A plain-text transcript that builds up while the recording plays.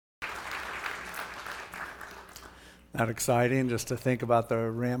Not exciting just to think about the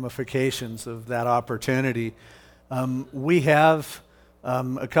ramifications of that opportunity. We have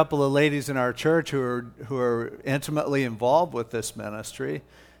a couple of ladies in our church who are intimately involved with this ministry.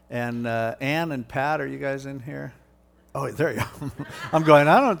 And Ann and Pat, are you guys in here? Oh, there you go. I'm going,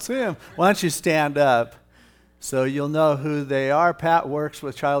 I don't see them. Why don't you stand up so you'll know who they are. Pat works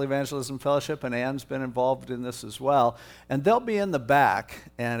with Child Evangelism Fellowship, and Ann's been involved in this as well. And they'll be in the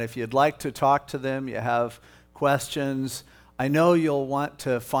back. And if you'd like to talk to them, you have questions, I know you'll want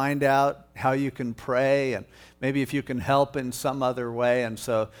to find out how you can pray and maybe if you can help in some other way. And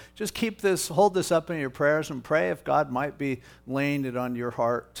so just hold this up in your prayers and pray if God might be laying it on your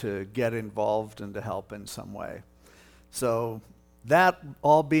heart to get involved and to help in some way. So that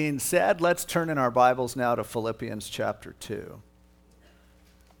all being said, let's turn in our Bibles now to Philippians chapter 2.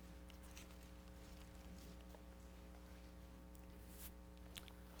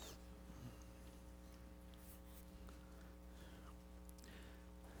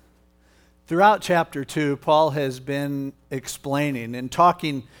 Throughout chapter 2, Paul has been explaining and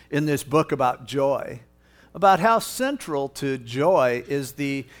talking in this book about joy, about how central to joy is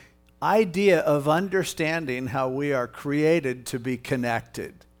the idea of understanding how we are created to be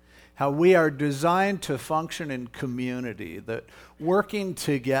connected, how we are designed to function in community, that working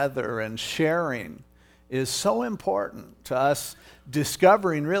together and sharing is so important to us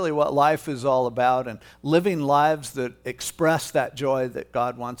discovering really what life is all about and living lives that express that joy that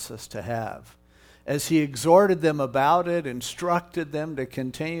God wants us to have. As he exhorted them about it, instructed them to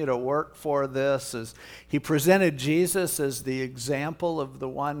continue to work for this, as he presented Jesus as the example of the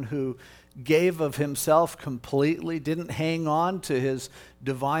one who gave of himself completely, didn't hang on to his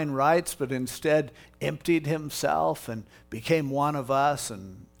divine rights, but instead emptied himself and became one of us.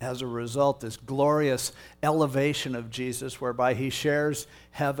 And as a result, this glorious elevation of Jesus whereby he shares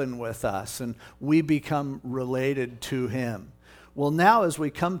heaven with us and we become related to him. Well, now as we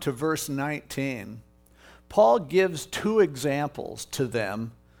come to verse 19, Paul gives two examples to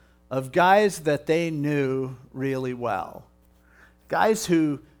them of guys that they knew really well. Guys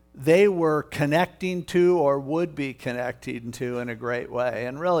who they were connecting to or would be connecting to in a great way.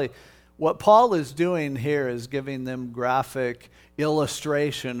 And really, what Paul is doing here is giving them graphic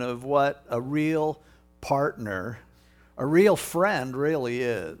illustration of what a real partner, a real friend really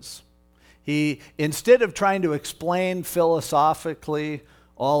is. He, instead of trying to explain philosophically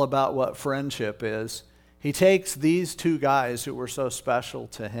all about what friendship is, he takes these two guys who were so special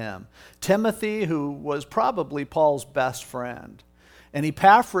to him. Timothy, who was probably Paul's best friend, and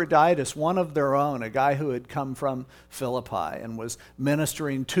Epaphroditus, one of their own, a guy who had come from Philippi and was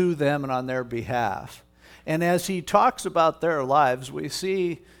ministering to them and on their behalf. And as he talks about their lives, we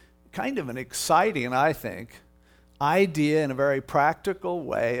see kind of an exciting, I think, idea in a very practical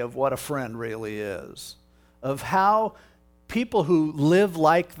way of what a friend really is, of how people who live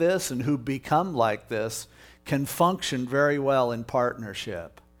like this and who become like this can function very well in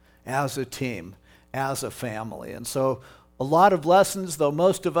partnership, as a team, as a family. And so a lot of lessons, though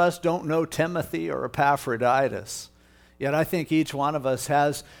most of us don't know Timothy or Epaphroditus, yet I think each one of us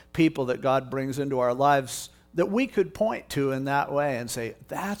has people that God brings into our lives that we could point to in that way and say,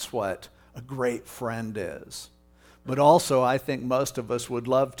 that's what a great friend is. But also, I think most of us would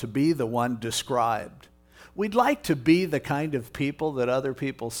love to be the one described. We'd like to be the kind of people that other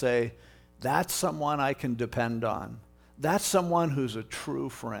people say, that's someone I can depend on. That's someone who's a true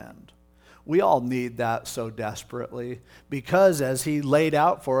friend. We all need that so desperately because, as he laid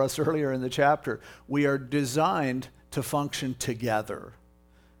out for us earlier in the chapter, we are designed to function together.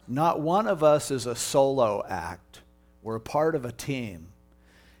 Not one of us is a solo act. We're a part of a team.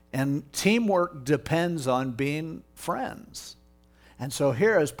 And teamwork depends on being friends. And so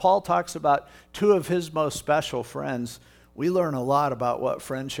here, as Paul talks about two of his most special friends, we learn a lot about what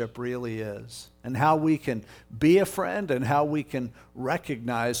friendship really is and how we can be a friend and how we can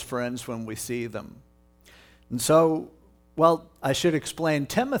recognize friends when we see them. And so, well, I should explain,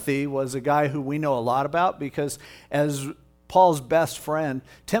 Timothy was a guy who we know a lot about because as Paul's best friend,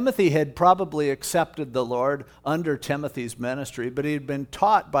 Timothy had probably accepted the Lord under Timothy's ministry, but he had been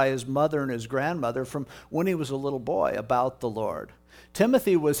taught by his mother and his grandmother from when he was a little boy about the Lord.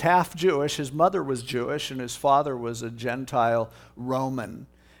 Timothy was half Jewish, his mother was Jewish, and his father was a Gentile Roman.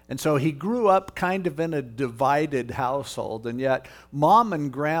 And so he grew up kind of in a divided household, and yet mom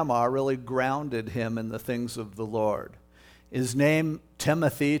and grandma really grounded him in the things of the Lord. His name,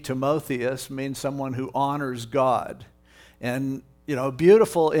 Timothy, Timotheus, means someone who honors God. And, a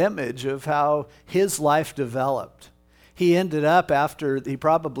beautiful image of how his life developed. He ended up, after he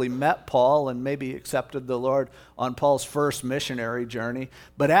probably met Paul and maybe accepted the Lord on Paul's first missionary journey,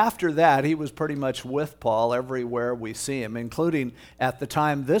 but after that he was pretty much with Paul everywhere we see him, including at the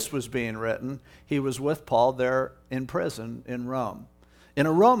time this was being written, he was with Paul there in prison in Rome. In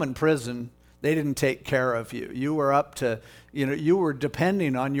a Roman prison, they didn't take care of you. You were you were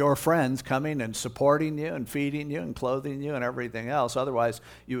depending on your friends coming and supporting you and feeding you and clothing you and everything else. Otherwise,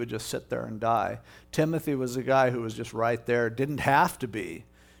 you would just sit there and die. Timothy was a guy who was just right there, didn't have to be,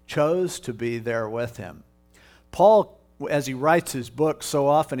 chose to be there with him. Paul, as he writes his book, so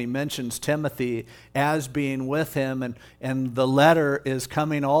often he mentions Timothy as being with him, and the letter is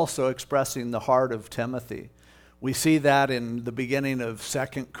coming also expressing the heart of Timothy. We see that in the beginning of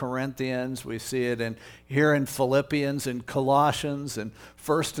 2 Corinthians. We see it here in Philippians, in Colossians, and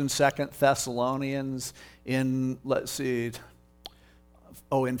 1st and 2nd Thessalonians, in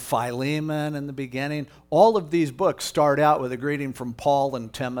Philemon in the beginning. All of these books start out with a greeting from Paul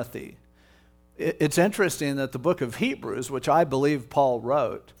and Timothy. It's interesting that the book of Hebrews, which I believe Paul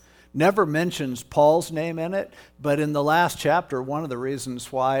wrote, never mentions Paul's name in it, but in the last chapter, one of the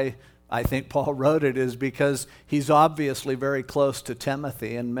reasons why I think Paul wrote it is because he's obviously very close to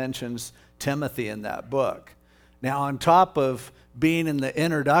Timothy and mentions Timothy in that book. Now, on top of being in the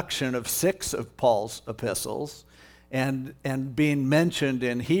introduction of 6 of Paul's epistles and being mentioned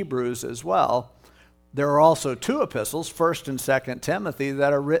in Hebrews as well, there are also 2 epistles, 1st and 2nd Timothy,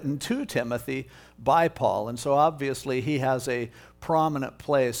 that are written to Timothy by Paul. And so obviously he has a prominent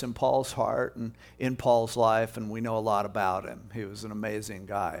place in Paul's heart and in Paul's life, and we know a lot about him. He was an amazing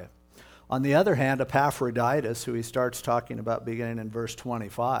guy. On the other hand, Epaphroditus, who he starts talking about beginning in verse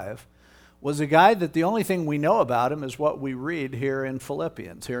 25, was a guy that the only thing we know about him is what we read here in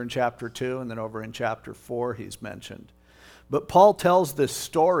Philippians, here in chapter 2, and then over in chapter 4 he's mentioned. But Paul tells this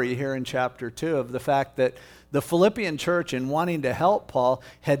story here in chapter 2 of the fact that the Philippian church, in wanting to help Paul,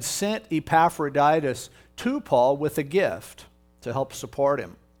 had sent Epaphroditus to Paul with a gift to help support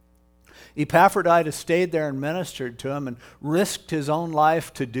him. Epaphroditus stayed there and ministered to him and risked his own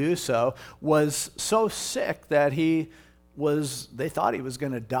life to do so, was so sick that they thought he was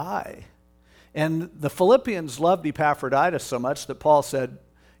going to die. And the Philippians loved Epaphroditus so much that Paul said,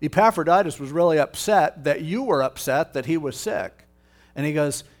 Epaphroditus was really upset that you were upset that he was sick. And he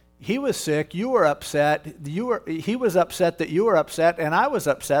goes, he was sick, you were upset, he was upset that you were upset, and I was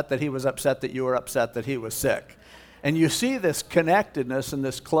upset that he was upset that you were upset that he was sick. And you see this connectedness and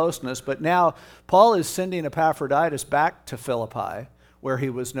this closeness, but now Paul is sending Epaphroditus back to Philippi, where he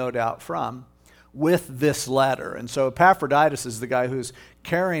was no doubt from, with this letter. And so Epaphroditus is the guy who's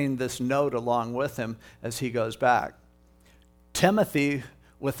carrying this note along with him as he goes back. Timothy,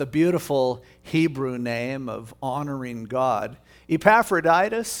 with a beautiful Hebrew name of honoring God.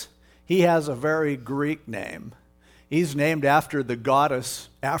 Epaphroditus, he has a very Greek name. He's named after the goddess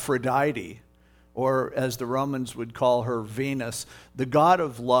Aphrodite, or as the Romans would call her, Venus, the god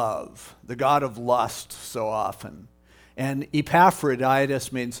of love, the god of lust so often. And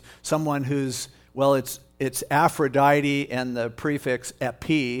Epaphroditus means someone who's, it's Aphrodite and the prefix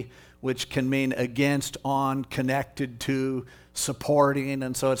epi, which can mean against, on, connected to, supporting.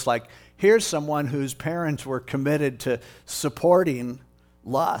 And so it's like, here's someone whose parents were committed to supporting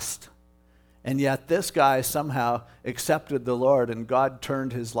lust. And yet this guy somehow accepted the Lord, and God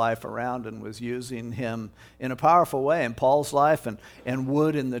turned his life around and was using him in a powerful way in Paul's life and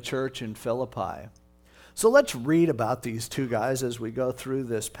would in the church in Philippi. So let's read about these 2 guys as we go through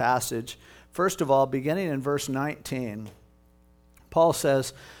this passage. First of all, beginning in verse 19, Paul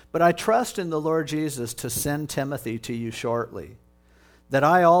says, "But I trust in the Lord Jesus to send Timothy to you shortly, that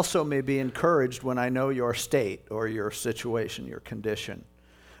I also may be encouraged when I know your state," or your situation, your condition.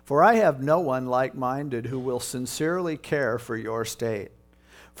 "For I have no one like-minded who will sincerely care for your state.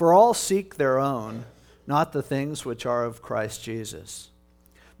 For all seek their own, not the things which are of Christ Jesus.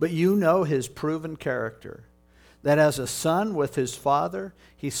 But you know his proven character, that as a son with his father,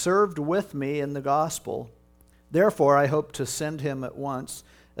 he served with me in the gospel. Therefore I hope to send him at once,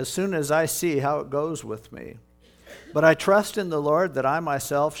 as soon as I see how it goes with me. But I trust in the Lord that I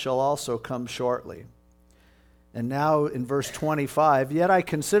myself shall also come shortly." And now in verse 25, "Yet I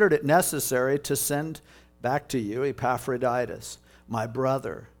considered it necessary to send back to you Epaphroditus, my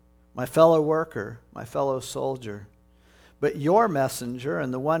brother, my fellow worker, my fellow soldier, but your messenger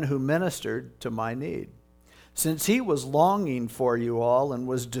and the one who ministered to my need, since he was longing for you all and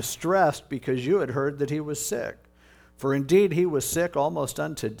was distressed because you had heard that he was sick. For indeed he was sick almost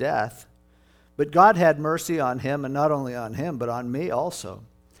unto death. But God had mercy on him, and not only on him, but on me also,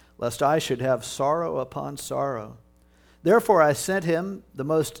 lest I should have sorrow upon sorrow. Therefore I sent him the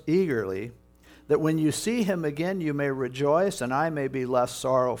most eagerly, that when you see him again you may rejoice, and I may be less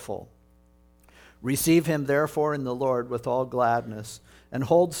sorrowful. Receive him therefore in the Lord with all gladness, and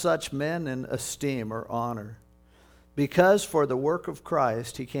hold such men in esteem or honor. Because for the work of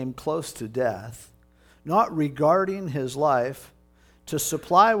Christ he came close to death, not regarding his life, to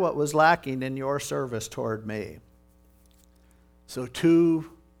supply what was lacking in your service toward me. So two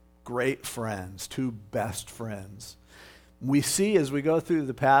great friends, two best friends. We see as we go through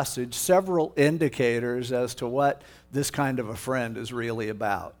the passage several indicators as to what this kind of a friend is really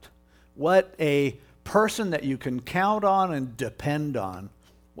about. What a person that you can count on and depend on.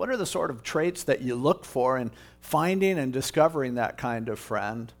 What are the sort of traits that you look for in finding and discovering that kind of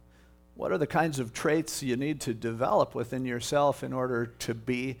friend? What are the kinds of traits you need to develop within yourself in order to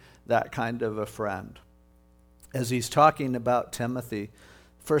be that kind of a friend? As he's talking about Timothy,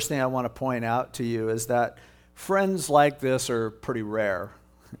 first thing I want to point out to you is that friends like this are pretty rare.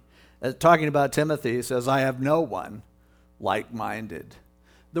 Talking about Timothy, he says, I have no one like-minded.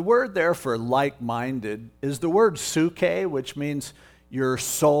 The word there for like-minded is the word suke, which means your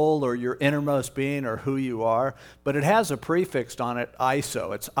soul or your innermost being or who you are, but it has a prefix on it,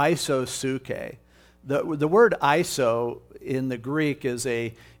 iso. It's isosuke. The word iso in the Greek is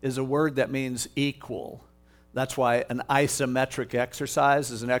a word that means equal. That's why an isometric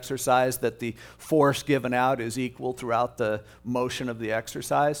exercise is an exercise that the force given out is equal throughout the motion of the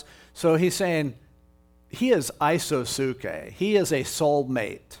exercise. So he's saying he is isosuke. He is a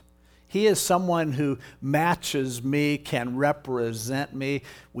soulmate. He is someone who matches me, can represent me.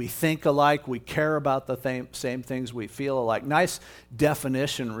 We think alike. We care about the same things. We feel alike. Nice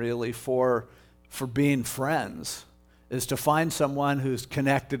definition, really, for being friends, is to find someone who's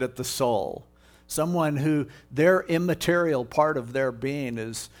connected at the soul. Someone who their immaterial part of their being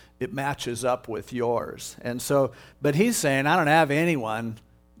it matches up with yours. And so, but he's saying, I don't have anyone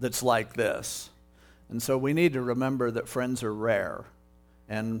that's like this. And so we need to remember that friends are rare.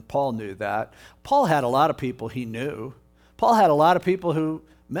 And Paul knew that. Paul had a lot of people he knew. Paul had a lot of people who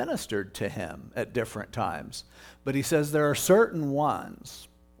ministered to him at different times. But he says there are certain ones,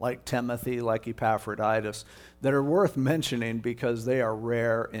 like Timothy, like Epaphroditus, that are worth mentioning because they are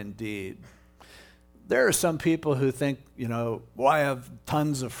rare indeed. There are some people who think, well, I have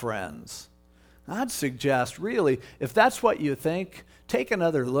tons of friends. I'd suggest, really, if that's what you think, take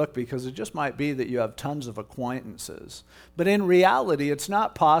another look, because it just might be that you have tons of acquaintances. But in reality, it's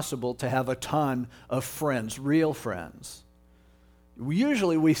not possible to have a ton of friends, real friends.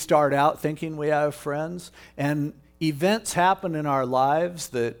 Usually we start out thinking we have friends, and events happen in our lives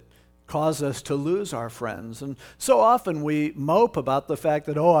that cause us to lose our friends. And so often we mope about the fact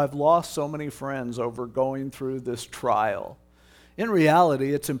that, I've lost so many friends over going through this trial. In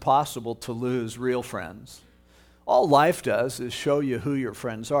reality, it's impossible to lose real friends. All life does is show you who your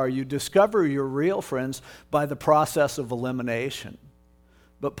friends are. You discover your real friends by the process of elimination.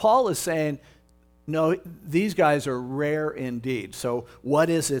 But Paul is saying, no, these guys are rare indeed. So what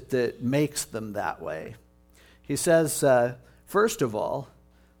is it that makes them that way? He says, first of all,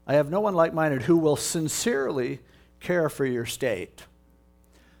 I have no one like-minded who will sincerely care for your state.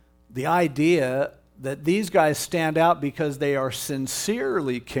 The idea that these guys stand out because they are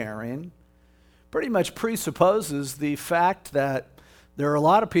sincerely caring pretty much presupposes the fact that there are a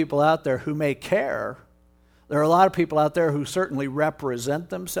lot of people out there who may care. There are a lot of people out there who certainly represent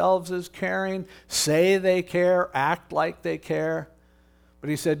themselves as caring, say they care, act like they care.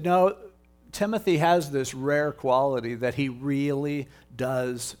 But he said, no, Timothy has this rare quality that he really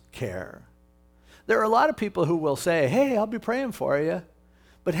does care. There are a lot of people who will say, hey, I'll be praying for you.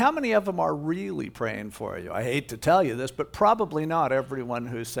 But how many of them are really praying for you? I hate to tell you this, but probably not everyone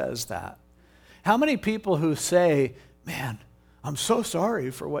who says that. How many people who say, man, I'm so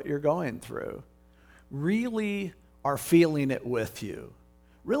sorry for what you're going through, really are feeling it with you,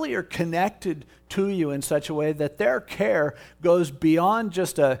 really are connected to you in such a way that their care goes beyond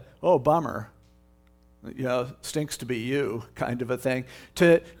just bummer, stinks to be you kind of a thing,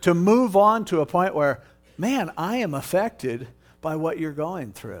 to move on to a point where, man, I am affected by what you're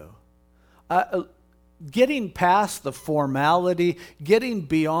going through. Getting past the formality, getting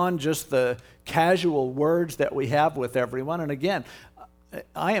beyond just the casual words that we have with everyone. And again,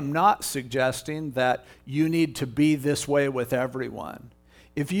 I am not suggesting that you need to be this way with everyone.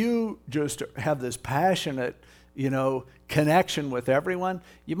 If you just have this passionate, connection with everyone,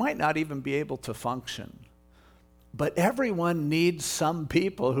 you might not even be able to function. But everyone needs some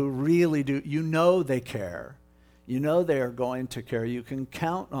people who really do, they care. They are going to care. You can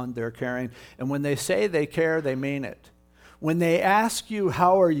count on their caring. And when they say they care, they mean it. When they ask you,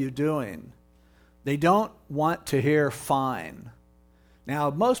 how are you doing? They don't want to hear fine. Now,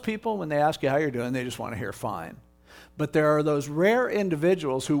 most people, when they ask you how you're doing, they just want to hear fine. But there are those rare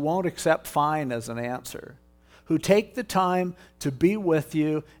individuals who won't accept fine as an answer, who take the time to be with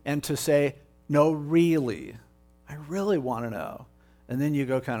you and to say, no, really, I really want to know. And then you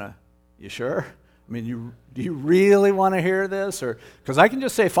go kind of, you sure? I mean, do you really want to hear this? Or because I can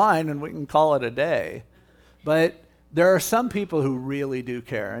just say fine and we can call it a day. But there are some people who really do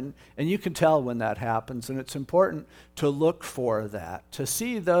care, and you can tell when that happens, and it's important to look for that, to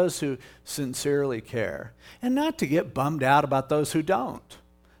see those who sincerely care, and not to get bummed out about those who don't.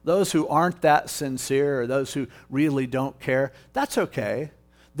 Those who aren't that sincere, or those who really don't care, that's okay.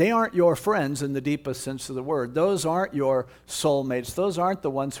 They aren't your friends in the deepest sense of the word. Those aren't your soulmates. Those aren't the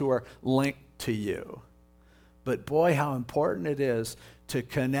ones who are linked to you. But boy, how important it is to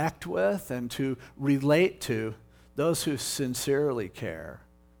connect with and to relate to those who sincerely care,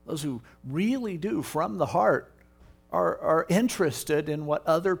 those who really do from the heart are interested in what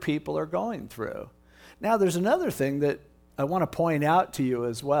other people are going through. Now, there's another thing that I want to point out to you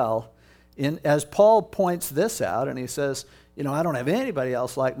as well. As Paul points this out, and he says, I don't have anybody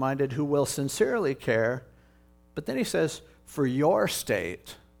else like-minded who will sincerely care. But then he says, for your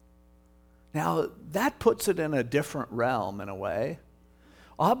state. Now, that puts it in a different realm in a way.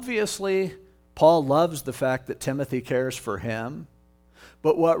 Obviously, Paul loves the fact that Timothy cares for him.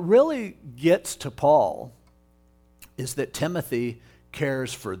 But what really gets to Paul is that Timothy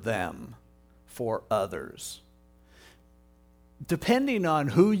cares for them, for others. Depending on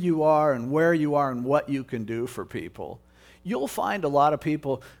who you are and where you are and what you can do for people, you'll find a lot of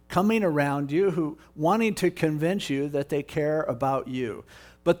people coming around you who wanting to convince you that they care about you.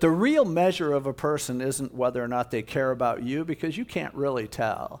 But the real measure of a person isn't whether or not they care about you, because you can't really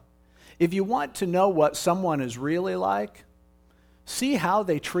tell. If you want to know what someone is really like, see how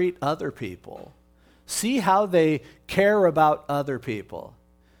they treat other people. See how they care about other people.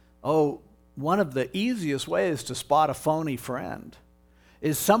 Oh, one of the easiest ways to spot a phony friend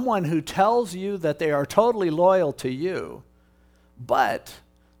is someone who tells you that they are totally loyal to you, but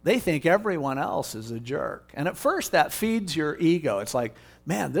they think everyone else is a jerk. And at first that feeds your ego. It's like,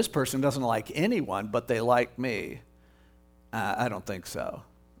 man, this person doesn't like anyone, but they like me. I don't think so.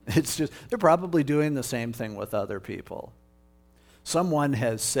 It's just, they're probably doing the same thing with other people. Someone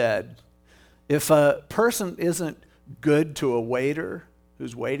has said, if a person isn't good to a waiter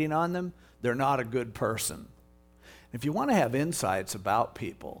who's waiting on them, they're not a good person. If you want to have insights about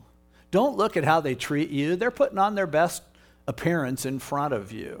people, don't look at how they treat you. They're putting on their best appearance in front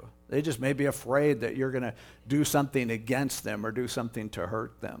of you. They just may be afraid that you're going to do something against them or do something to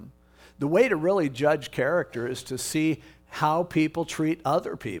hurt them. The way to really judge character is to see how people treat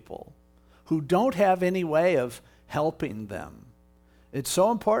other people who don't have any way of helping them. It's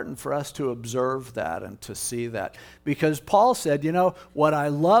so important for us to observe that and to see that. Because Paul said, what I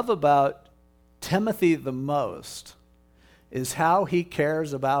love about Timothy the most is how he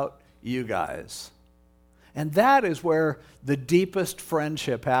cares about you guys. And that is where the deepest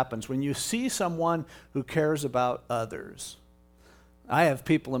friendship happens, when you see someone who cares about others. I have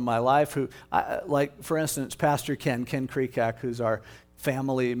people in my life who, like, for instance, Pastor Ken Kreekak, who's our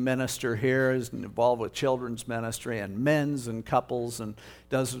family minister here, is involved with children's ministry and men's and couples and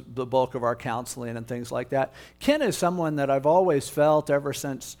does the bulk of our counseling and things like that. Ken is someone that I've always felt ever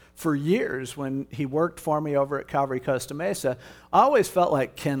since, for years, when he worked for me over at Calvary Costa Mesa, I always felt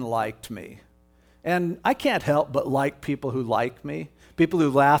like Ken liked me. And I can't help but like people who like me, people who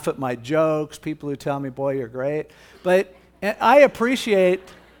laugh at my jokes, people who tell me, boy, you're great. But I appreciate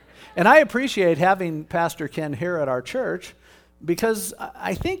having Pastor Ken here at our church, because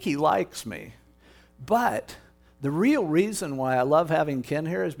I think he likes me. But the real reason why I love having Ken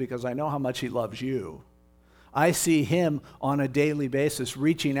here is because I know how much he loves you. I see him on a daily basis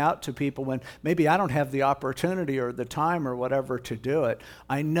reaching out to people when maybe I don't have the opportunity or the time or whatever to do it.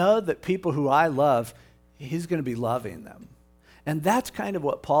 I know that people who I love, he's going to be loving them. And that's kind of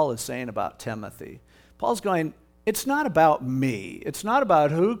what Paul is saying about Timothy. Paul's going, it's not about me. It's not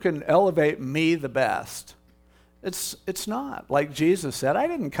about who can elevate me the best. It's not. Like Jesus said, I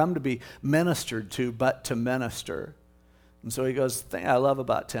didn't come to be ministered to, but to minister. And so he goes, the thing I love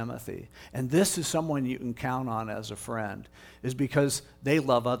about Timothy, and this is someone you can count on as a friend, is because they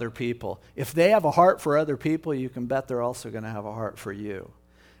love other people. If they have a heart for other people, you can bet they're also going to have a heart for you.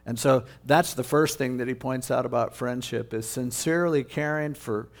 And so that's the first thing that he points out about friendship, is sincerely caring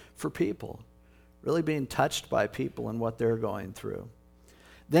for people, really being touched by people and what they're going through.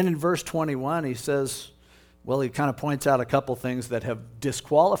 Then in verse 21, he says, he kind of points out a couple things that have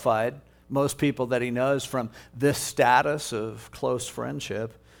disqualified most people that he knows from this status of close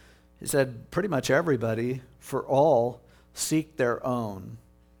friendship. He said, pretty much everybody, for all, seek their own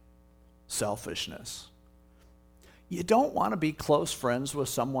selfishness. You don't want to be close friends with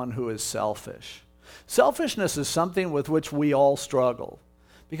someone who is selfish. Selfishness is something with which we all struggle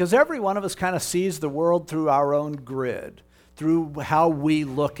because every one of us kind of sees the world through our own grid, through how we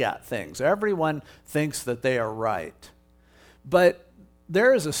look at things. Everyone thinks that they are right. But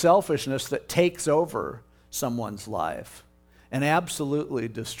there is a selfishness that takes over someone's life and absolutely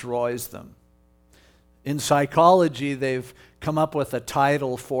destroys them. In psychology, they've come up with a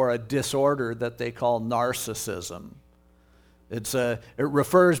title for a disorder that they call narcissism. It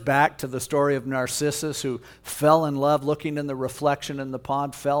refers back to the story of Narcissus, who fell in love, looking in the reflection in the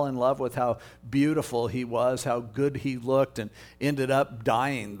pond, fell in love with how beautiful he was, how good he looked, and ended up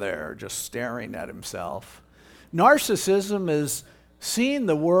dying there, just staring at himself. Narcissism is seeing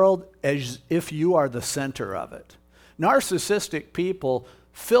the world as if you are the center of it. Narcissistic people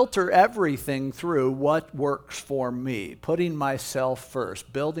filter everything through what works for me, putting myself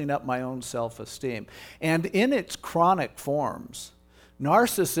first, building up my own self-esteem. And in its chronic forms,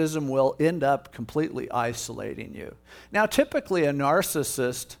 narcissism will end up completely isolating you. Now, typically a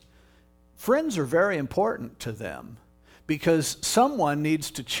narcissist, friends are very important to them because someone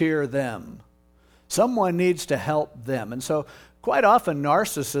needs to cheer them. Someone needs to help them. And so quite often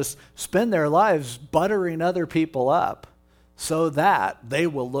narcissists spend their lives buttering other people up so that they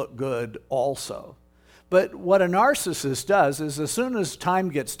will look good also. But what a narcissist does is as soon as time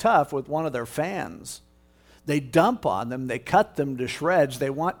gets tough with one of their fans, they dump on them, they cut them to shreds,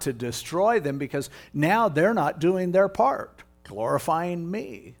 they want to destroy them because now they're not doing their part, glorifying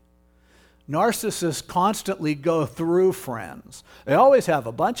me. Narcissists constantly go through friends. They always have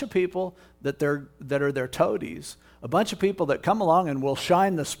a bunch of people that are their toadies, a bunch of people that come along and will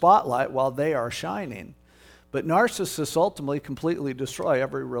shine the spotlight while they are shining. But narcissists ultimately completely destroy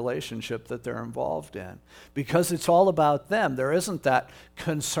every relationship that they're involved in because it's all about them. There isn't that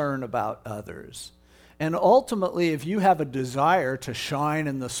concern about others. And ultimately, if you have a desire to shine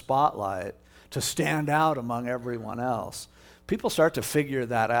in the spotlight, to stand out among everyone else, people start to figure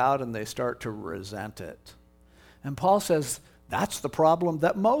that out and they start to resent it. And Paul says that's the problem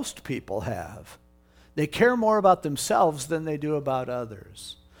that most people have. They care more about themselves than they do about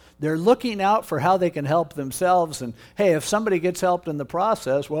others. They're looking out for how they can help themselves. And hey, if somebody gets helped in the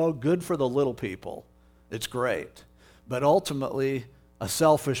process, well, good for the little people. It's great. But ultimately, a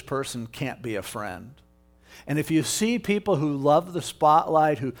selfish person can't be a friend. And if you see people who love the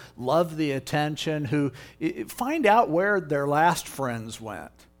spotlight, who love the attention, who find out where their last friends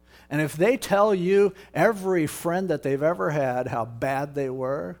went. And if they tell you, every friend that they've ever had, how bad they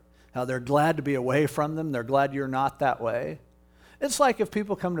were, how they're glad to be away from them, they're glad you're not that way. It's like if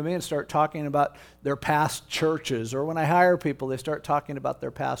people come to me and start talking about their past churches, or when I hire people, they start talking about their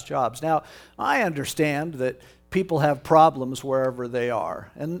past jobs. Now, I understand that people have problems wherever they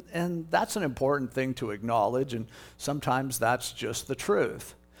are, and that's an important thing to acknowledge, and sometimes that's just the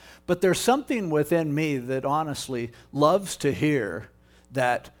truth. But there's something within me that honestly loves to hear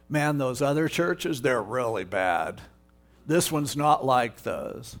that, man, those other churches, they're really bad. This one's not like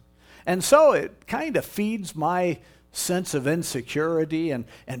those. And so it kind of feeds my sense of insecurity and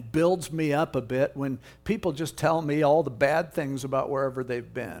builds me up a bit when people just tell me all the bad things about wherever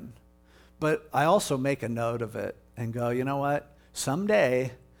they've been. But I also make a note of it and go, you know what?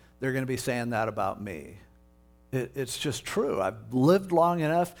 Someday they're going to be saying that about me. It's just true. I've lived long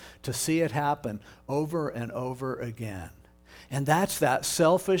enough to see it happen over and over again. And that's that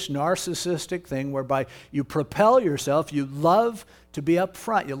selfish, narcissistic thing whereby you propel yourself, you love to be up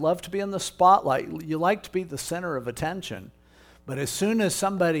front, you love to be in the spotlight, you like to be the center of attention. But as soon as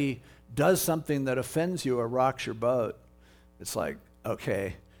somebody does something that offends you or rocks your boat, it's like,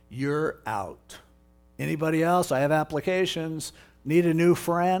 okay, you're out. Anybody else? I have applications. Need a new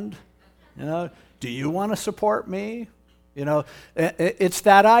friend? Do you want to support me? It's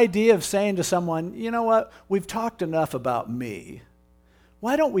that idea of saying to someone, you know what, we've talked enough about me.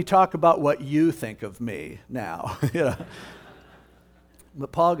 Why don't we talk about what you think of me now?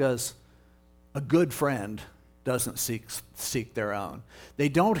 But Paul goes, a good friend doesn't seek their own. They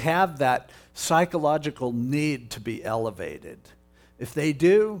don't have that psychological need to be elevated. If they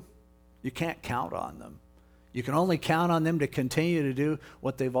do, you can't count on them. You can only count on them to continue to do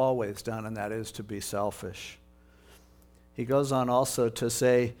what they've always done, and that is to be selfish. He goes on also to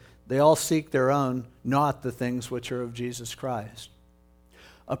say, they all seek their own, not the things which are of Jesus Christ.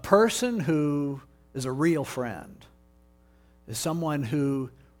 A person who is a real friend is someone who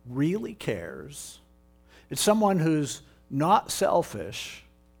really cares. It's someone who's not selfish,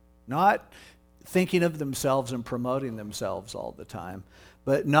 not thinking of themselves and promoting themselves all the time,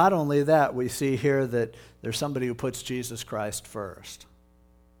 But not only that, we see here that there's somebody who puts Jesus Christ first.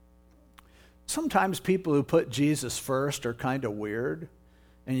 Sometimes people who put Jesus first are kind of weird.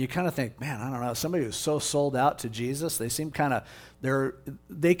 And you kind of think, man, I don't know, somebody who's so sold out to Jesus, they seem kind of,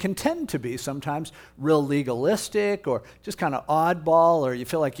 they can tend to be sometimes real legalistic or just kind of oddball, or you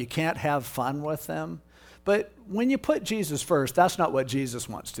feel like you can't have fun with them. But when you put Jesus first, that's not what Jesus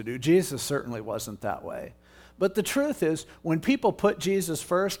wants to do. Jesus certainly wasn't that way. But the truth is, when people put Jesus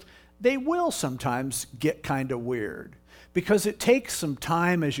first, they will sometimes get kind of weird. Because it takes some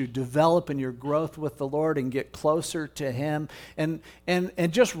time as you develop in your growth with the Lord and get closer to Him and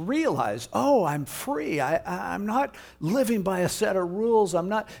just realize, oh, I'm free. I'm not living by a set of rules.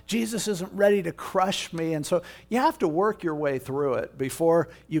 Jesus isn't ready to crush me. And so you have to work your way through it before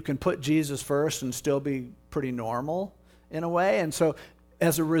you can put Jesus first and still be pretty normal in a way. And so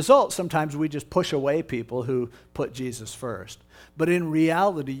as a result, sometimes we just push away people who put Jesus first. But in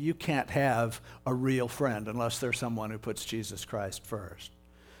reality, you can't have a real friend unless there's someone who puts Jesus Christ first.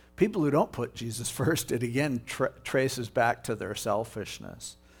 People who don't put Jesus first, it again traces back to their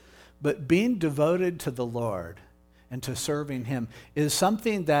selfishness. But being devoted to the Lord and to serving Him is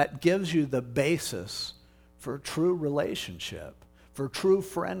something that gives you the basis for true relationship, for true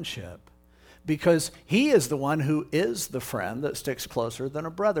friendship. Because He is the one who is the friend that sticks closer than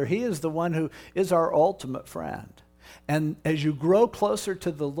a brother. He is the one who is our ultimate friend. And as you grow closer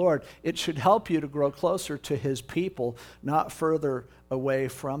to the Lord, it should help you to grow closer to His people, not further away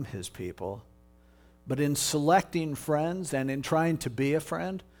from His people. But in selecting friends and in trying to be a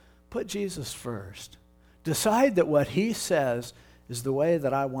friend, put Jesus first. Decide that what He says is the way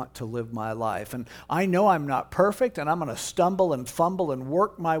that I want to live my life. And I know I'm not perfect, and I'm going to stumble and fumble and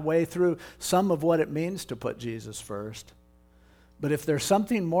work my way through some of what it means to put Jesus first. But if there's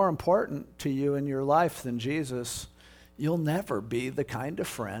something more important to you in your life than Jesus, you'll never be the kind of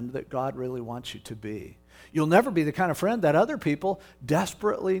friend that God really wants you to be. You'll never be the kind of friend that other people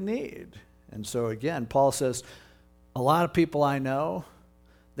desperately need. And so again, Paul says, a lot of people I know,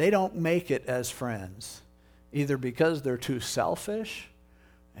 they don't make it as friends, either because they're too selfish,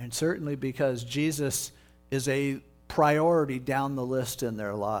 and certainly because Jesus is a priority down the list in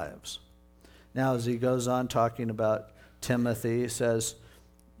their lives. Now, as he goes on talking about Timothy, he says,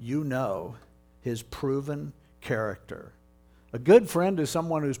 you know his proven character. A good friend is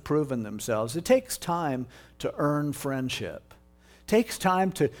someone who's proven themselves. It takes time to earn friendship. It takes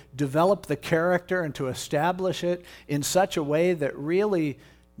time to develop the character and to establish it in such a way that really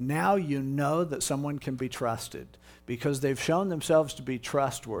now you know that someone can be trusted because they've shown themselves to be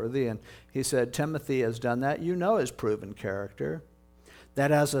trustworthy. And he said, Timothy has done that. You know his proven character,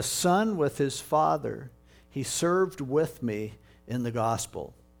 that as a son with his father, he served with me in the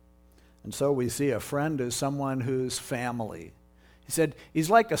gospel. And so we see a friend as someone who's family. He said, he's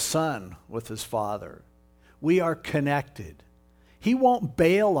like a son with his father. We are connected. He won't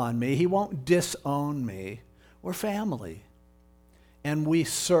bail on me. He won't disown me. We're family. And we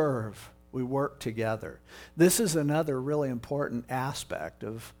serve. We work together. This is another really important aspect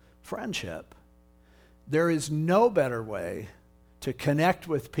of friendship. There is no better way to connect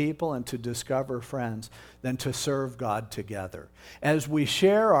with people and to discover friends than to serve God together. As we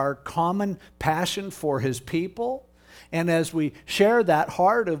share our common passion for His people, and as we share that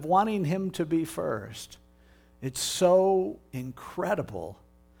heart of wanting Him to be first, it's so incredible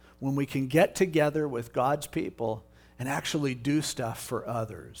when we can get together with God's people and actually do stuff for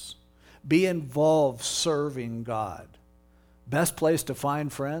others. Be involved serving God. Best place to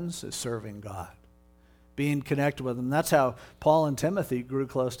find friends is serving God. Being connected with them. That's how Paul and Timothy grew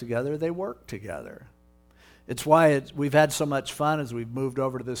close together. They worked together. It's why we've had so much fun as we've moved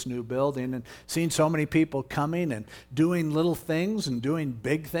over to this new building and seen so many people coming and doing little things and doing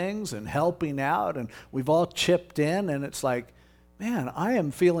big things and helping out. And we've all chipped in, and it's like, man, I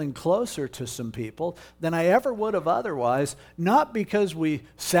am feeling closer to some people than I ever would have otherwise, not because we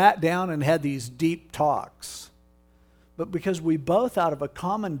sat down and had these deep talks, but because we both, out of a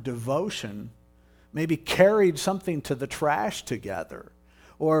common devotion, maybe carried something to the trash together,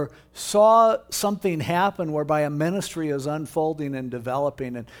 or saw something happen whereby a ministry is unfolding and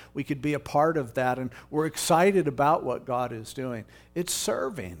developing, and we could be a part of that, and we're excited about what God is doing. It's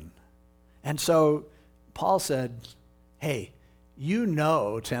serving. And so Paul said, hey, you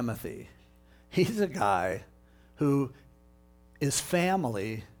know Timothy. He's a guy who is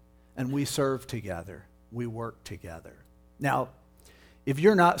family, and we serve together. We work together. Now, if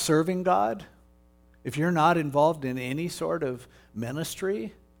you're not serving God, if you're not involved in any sort of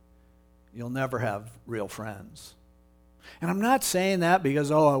ministry, you'll never have real friends. And I'm not saying that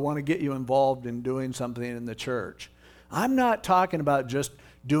because, I want to get you involved in doing something in the church. I'm not talking about just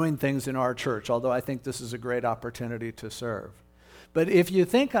doing things in our church, although I think this is a great opportunity to serve. But if you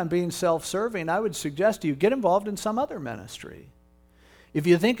think I'm being self-serving, I would suggest to you get involved in some other ministry. If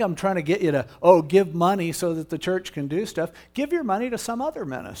you think I'm trying to get you to, give money so that the church can do stuff, give your money to some other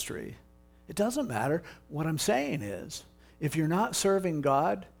ministry. It doesn't matter. What I'm saying is, if you're not serving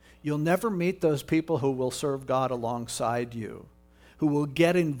God, you'll never meet those people who will serve God alongside you, who will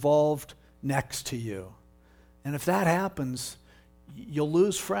get involved next to you. And if that happens, you'll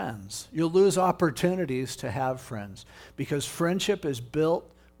lose friends. You'll lose opportunities to have friends, because friendship is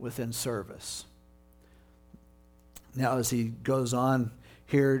built within service. Now, as he goes on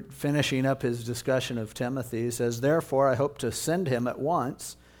here, finishing up his discussion of Timothy, he says, "Therefore, I hope to send him at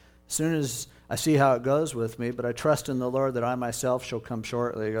once, as soon as I see how it goes with me, but I trust in the Lord that I myself shall come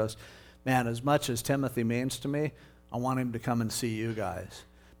shortly." He goes, man, as much as Timothy means to me, I want him to come and see you guys.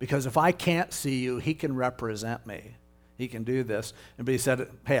 Because if I can't see you, he can represent me. He can do this. But he said,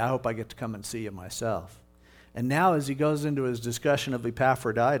 hey, I hope I get to come and see you myself. And now as he goes into his discussion of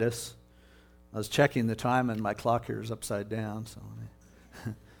Epaphroditus, I was checking the time and my clock here is upside down. So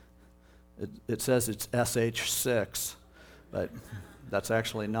it says it's SH6, but that's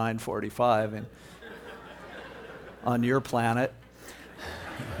actually 9:45 on your planet.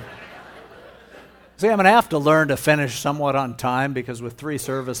 See, I'm going to have to learn to finish somewhat on time, because with 3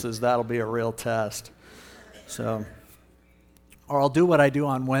 services, that'll be a real test. So, or I'll do what I do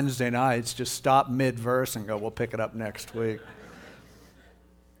on Wednesday nights, just stop mid-verse and go, we'll pick it up next week.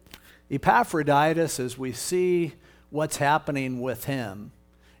 Epaphroditus, as we see what's happening with him,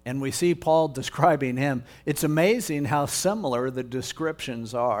 and we see Paul describing him, it's amazing how similar the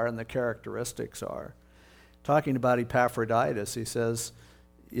descriptions are and the characteristics are. Talking about Epaphroditus, he says,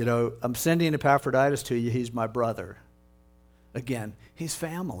 I'm sending Epaphroditus to you. He's my brother. Again, he's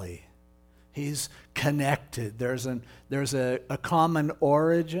family. He's connected. There's a common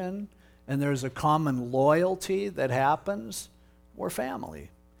origin, and there's a common loyalty that happens. We're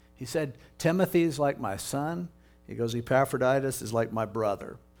family. He said, Timothy's like my son. He goes, Epaphroditus is like my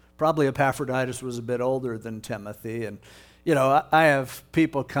brother. Probably Epaphroditus was a bit older than Timothy. And, I have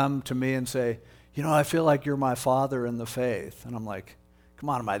people come to me and say, I feel like you're my father in the faith. And I'm like, come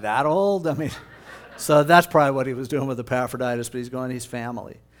on, am I that old? So that's probably what he was doing with Epaphroditus, but he's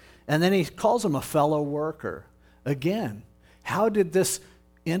family. And then he calls him a fellow worker. Again, how did this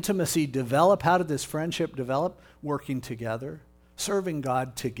intimacy develop? How did this friendship develop? Working together, serving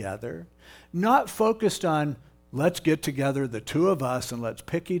God together, not focused on, let's get together, the two of us, and let's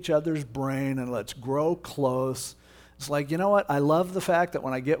pick each other's brain and let's grow close. It's like, you know what? I love the fact that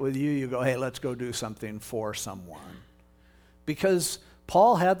when I get with you, you go, hey, let's go do something for someone. Because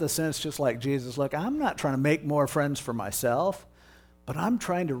Paul had the sense, just like Jesus, look, I'm not trying to make more friends for myself, but I'm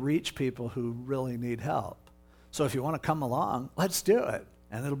trying to reach people who really need help. So if you want to come along, let's do it.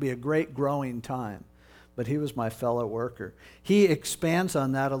 And it'll be a great growing time. But he was my fellow worker. He expands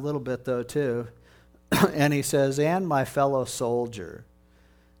on that a little bit, though, too. And he says, and my fellow soldier.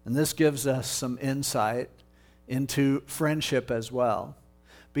 And this gives us some insight into friendship as well.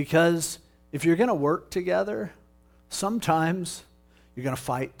 Because if you're going to work together, sometimes you're going to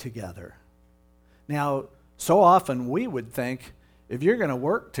fight together. Now, so often we would think, if you're going to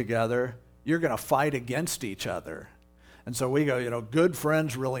work together, you're going to fight against each other. And so we go, good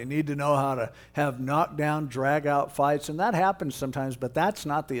friends really need to know how to have knockdown, drag-out fights. And that happens sometimes, but that's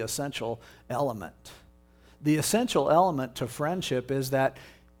not the essential element. The essential element to friendship is that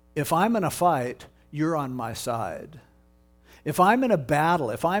if I'm in a fight, you're on my side. If I'm in a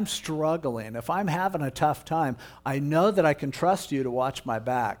battle, if I'm struggling, if I'm having a tough time, I know that I can trust you to watch my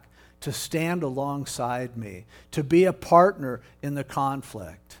back, to stand alongside me, to be a partner in the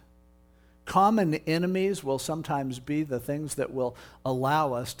conflict. Common enemies will sometimes be the things that will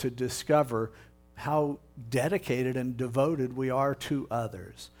allow us to discover how dedicated and devoted we are to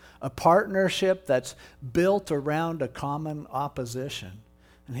others. A partnership that's built around a common opposition.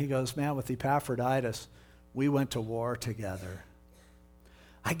 And he goes, man, with Epaphroditus, we went to war together.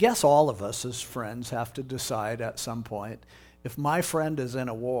 I guess all of us as friends have to decide at some point, if my friend is in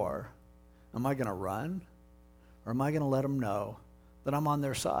a war, am I going to run? Or am I going to let them know that I'm on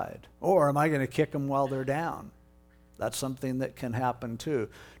their side? Or am I going to kick them while they're down? That's something that can happen too.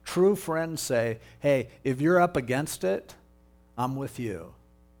 True friends say, hey, if you're up against it, I'm with you.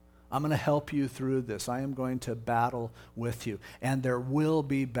 I'm going to help you through this. I am going to battle with you. And there will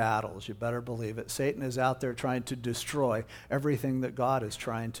be battles. You better believe it. Satan is out there trying to destroy everything that God is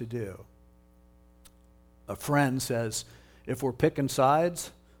trying to do. A friend says, if we're picking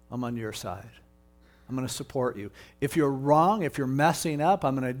sides, I'm on your side. I'm going to support you. If you're wrong, if you're messing up,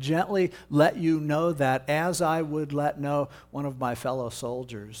 I'm going to gently let you know that, as I would let know one of my fellow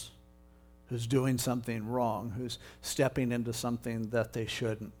soldiers who's doing something wrong, who's stepping into something that they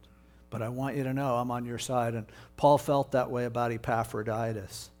shouldn't. But I want you to know I'm on your side. And Paul felt that way about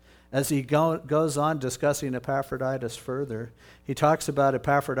Epaphroditus. As he goes on discussing Epaphroditus further, he talks about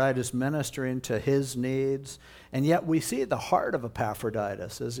Epaphroditus ministering to his needs. And yet we see the heart of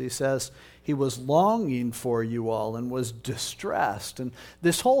Epaphroditus as he says, he was longing for you all and was distressed. And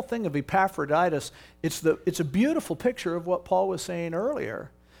this whole thing of Epaphroditus, it's a beautiful picture of what Paul was saying earlier,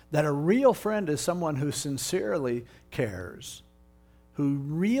 that a real friend is someone who sincerely cares, who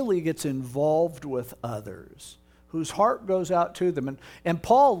really gets involved with others, whose heart goes out to them. And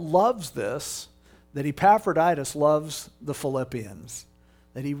Paul loves this, that Epaphroditus loves the Philippians,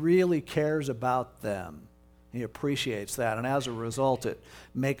 that he really cares about them. He appreciates that, and as a result, it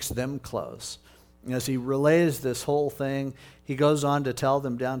makes them close. As he relays this whole thing, he goes on to tell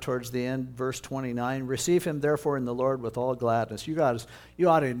them down towards the end, verse 29, receive him therefore in the Lord with all gladness. You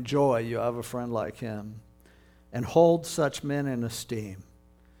ought to enjoy you have a friend like him, and hold such men in esteem.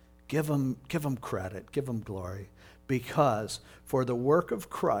 Give them credit, give them glory, because for the work of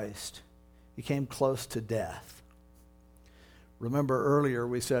Christ, he came close to death. Remember earlier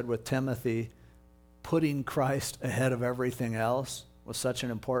we said with Timothy, putting Christ ahead of everything else was such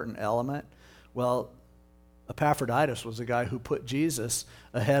an important element. Well, Epaphroditus was a guy who put Jesus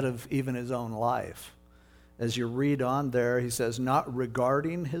ahead of even his own life. As you read on there, he says, not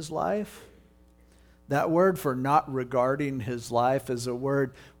regarding his life. That word for not regarding his life is a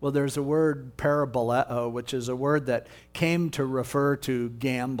word, well, there's a word paraboleo, which is a word that came to refer to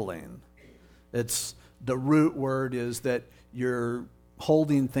gambling. The root word is that you're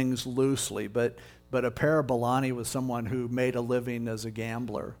holding things loosely, but a parabolani was someone who made a living as a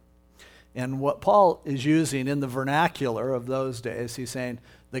gambler. And what Paul is using in the vernacular of those days, he's saying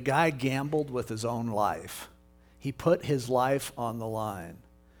the guy gambled with his own life. He put his life on the line.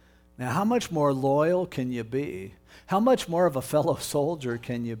 Now, how much more loyal can you be? How much more of a fellow soldier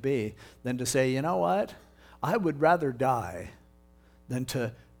can you be than to say, you know what? I would rather die than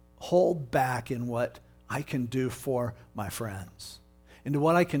to hold back in what I can do for my friends, into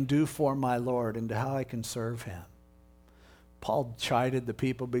what I can do for my Lord, into how I can serve him. Paul chided the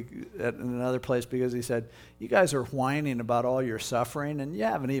people in another place because he said, you guys are whining about all your suffering and you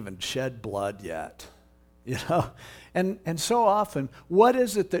haven't even shed blood yet. You know? And so often, what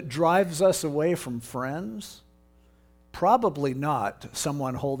is it that drives us away from friends? Probably not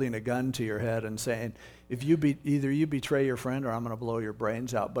someone holding a gun to your head and saying, either you betray your friend or I'm going to blow your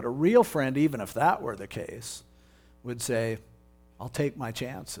brains out. But a real friend, even if that were the case, would say, I'll take my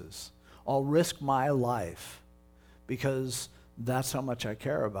chances. I'll risk my life because that's how much I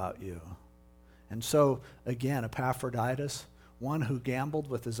care about you. And so, again, Epaphroditus, one who gambled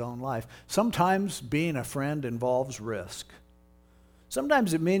with his own life. Sometimes being a friend involves risk.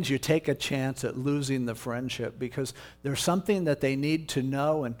 Sometimes it means you take a chance at losing the friendship because there's something that they need to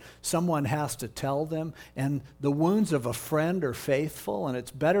know and someone has to tell them. And the wounds of a friend are faithful, and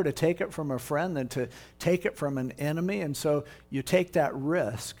it's better to take it from a friend than to take it from an enemy. And so you take that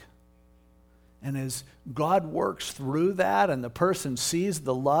risk. And as God works through that and the person sees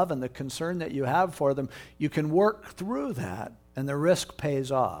the love and the concern that you have for them, you can work through that and the risk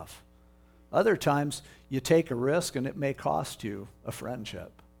pays off. Other times, you take a risk and it may cost you a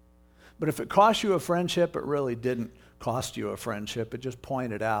friendship. But if it cost you a friendship, it really didn't cost you a friendship. It just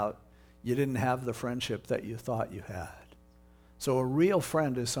pointed out you didn't have the friendship that you thought you had. So a real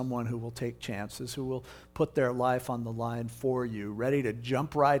friend is someone who will take chances, who will put their life on the line for you, ready to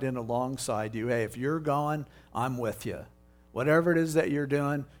jump right in alongside you. Hey, if you're going, I'm with you. Whatever it is that you're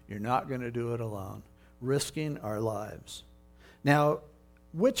doing, you're not going to do it alone. Risking our lives. Now,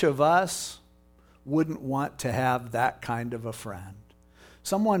 which of us wouldn't want to have that kind of a friend?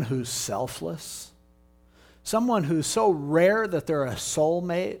 Someone who's selfless. Someone who's so rare that they're a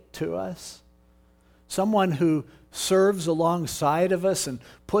soulmate to us. Someone who serves alongside of us and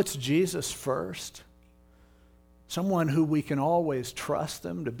puts Jesus first. Someone who we can always trust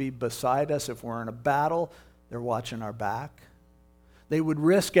them to be beside us. If we're in a battle, they're watching our back. They would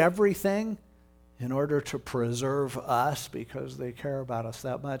risk everything in order to preserve us because they care about us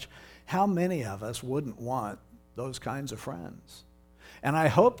that much. How many of us wouldn't want those kinds of friends? And I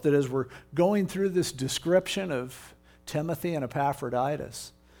hope that as we're going through this description of Timothy and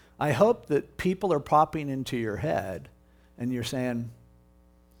Epaphroditus, I hope that people are popping into your head and you're saying,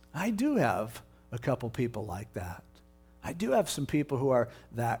 I do have a couple people like that. I do have some people who are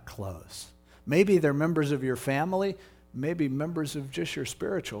that close. Maybe they're members of your family, maybe members of just your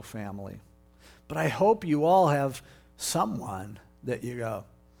spiritual family. But I hope you all have someone that you go,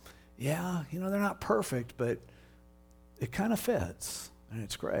 yeah, they're not perfect, but it kind of fits, and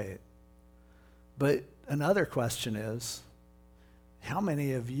it's great. But another question is, how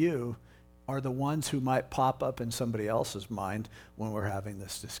many of you are the ones who might pop up in somebody else's mind when we're having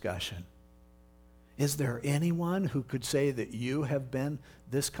this discussion? Is there anyone who could say that you have been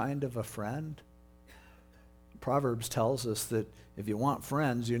this kind of a friend? Proverbs tells us that if you want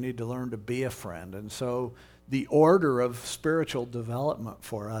friends, you need to learn to be a friend. And so the order of spiritual development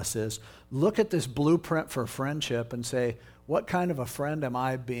for us is look at this blueprint for friendship and say, what kind of a friend am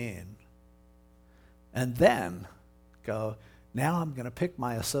I being? And then go, now I'm going to pick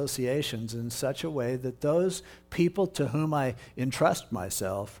my associations in such a way that those people to whom I entrust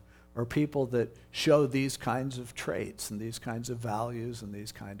myself are people that show these kinds of traits and these kinds of values and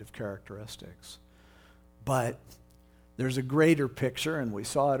these kind of characteristics. But there's a greater picture, and we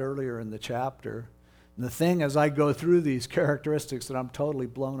saw it earlier in the chapter. And the thing as I go through these characteristics that I'm totally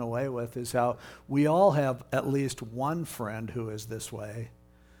blown away with is how we all have at least one friend who is this way,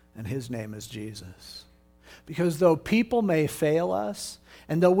 and his name is Jesus. Because though people may fail us,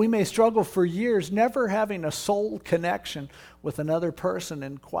 and though we may struggle for years never having a soul connection with another person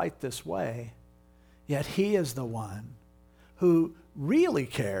in quite this way, yet he is the one who really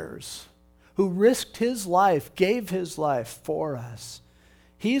cares, who risked his life, gave his life for us.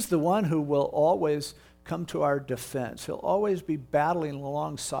 He's the one who will always come to our defense. He'll always be battling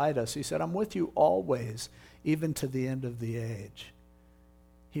alongside us. He said, I'm with you always, even to the end of the age.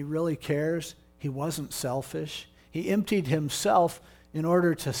 He really cares. He wasn't selfish. He emptied himself in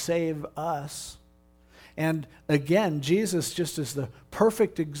order to save us. And again, Jesus just is the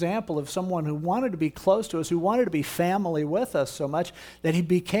perfect example of someone who wanted to be close to us, who wanted to be family with us so much that he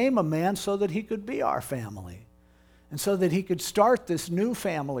became a man so that he could be our family. And so that he could start this new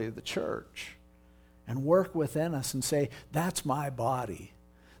family, the church, and work within us and say, that's my body.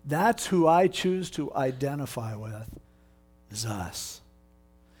 That's who I choose to identify with, is us.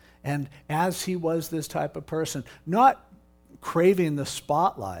 And as he was this type of person, not craving the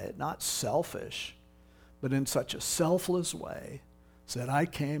spotlight, not selfish, but in such a selfless way, said, I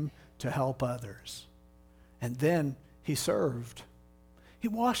came to help others. And then he served. He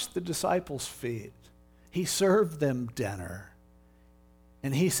washed the disciples' feet. He served them dinner.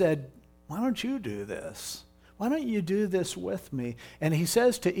 And he said, why don't you do this? Why don't you do this with me? And he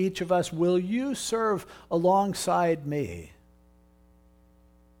says to each of us, will you serve alongside me?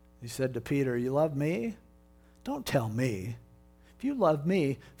 He said to Peter, you love me? Don't tell me. If you love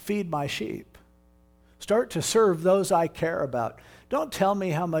me, feed my sheep. Start to serve those I care about. Don't tell me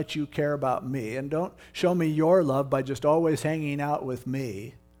how much you care about me, and don't show me your love by just always hanging out with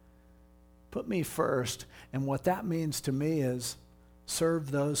me. Put me first, and what that means to me is serve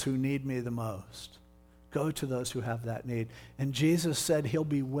those who need me the most. Go to those who have that need. And Jesus said he'll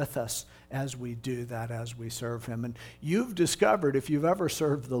be with us as we do that, as we serve him. And you've discovered, if you've ever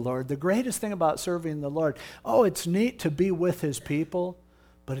served the Lord, the greatest thing about serving the Lord, it's neat to be with his people,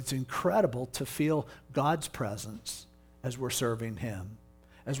 but it's incredible to feel God's presence as we're serving him.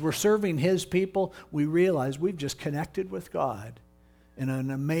 As we're serving his people, we realize we've just connected with God in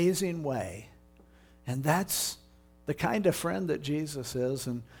an amazing way. And that's the kind of friend that Jesus is.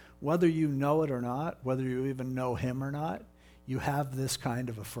 And whether you know it or not, whether you even know him or not, you have this kind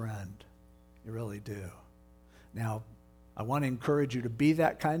of a friend. You really do. Now, I want to encourage you to be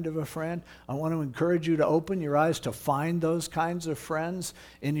that kind of a friend. I want to encourage you to open your eyes to find those kinds of friends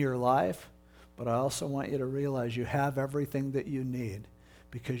in your life. But I also want you to realize you have everything that you need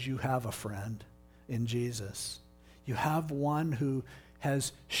because you have a friend in Jesus. You have one who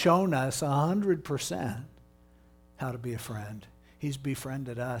has shown us 100% how to be a friend. He's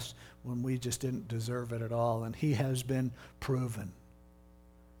befriended us when we just didn't deserve it at all, and he has been proven.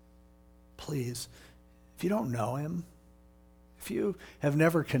 Please, if you don't know him, if you have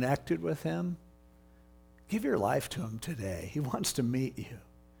never connected with him, give your life to him today. He wants to meet you.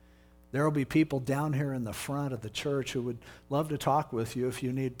 There will be people down here in the front of the church who would love to talk with you if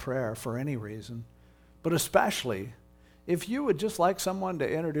you need prayer for any reason, but especially if you would just like someone to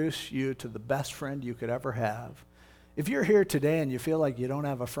introduce you to the best friend you could ever have. If you're here today and you feel like you don't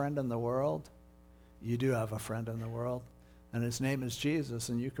have a friend in the world, you do have a friend in the world, and his name is Jesus,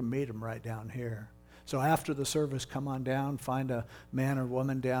 and you can meet him right down here. So after the service, come on down, find a man or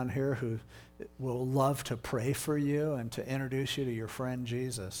woman down here who will love to pray for you and to introduce you to your friend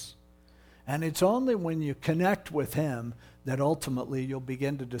Jesus. And it's only when you connect with him that ultimately you'll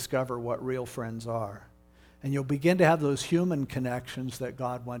begin to discover what real friends are. And you'll begin to have those human connections that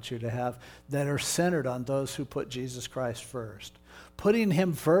God wants you to have that are centered on those who put Jesus Christ first. Putting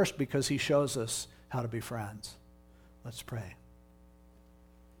him first because he shows us how to be friends. Let's pray.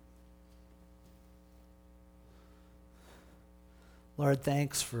 Lord,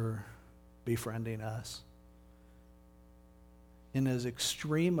 thanks for befriending us in as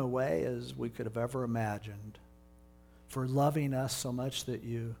extreme a way as we could have ever imagined, for loving us so much that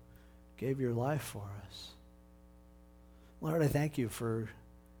you gave your life for us. Lord, I thank you for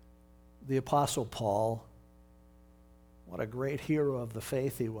the Apostle Paul. What a great hero of the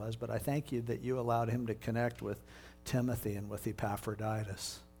faith he was, but I thank you that you allowed him to connect with Timothy and with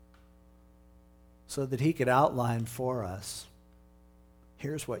Epaphroditus so that he could outline for us,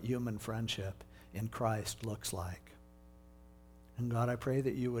 here's what human friendship in Christ looks like. And God, I pray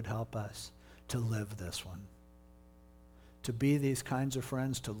that you would help us to live this one, to be these kinds of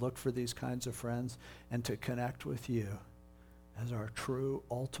friends, to look for these kinds of friends, and to connect with you as our true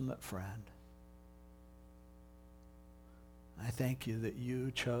ultimate friend. I thank you that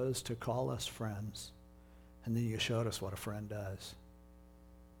you chose to call us friends, and then you showed us what a friend does.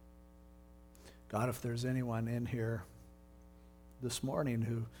 God, if there's anyone in here this morning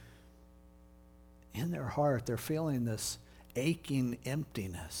who, in their heart, they're feeling this aching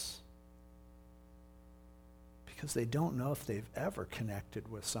emptiness because they don't know if they've ever connected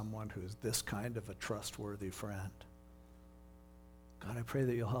with someone who's this kind of a trustworthy friend. God, I pray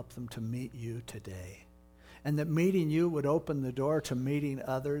that you'll help them to meet you today, and that meeting you would open the door to meeting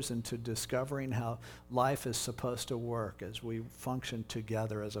others and to discovering how life is supposed to work as we function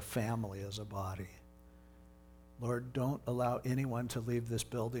together as a family, as a body. Lord, don't allow anyone to leave this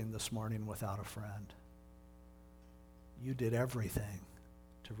building this morning without a friend. You did everything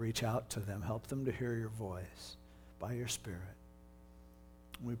to reach out to them, help them to hear your voice by your Spirit.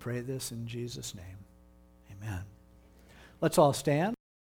 We pray this in Jesus' name. Amen. Let's all stand.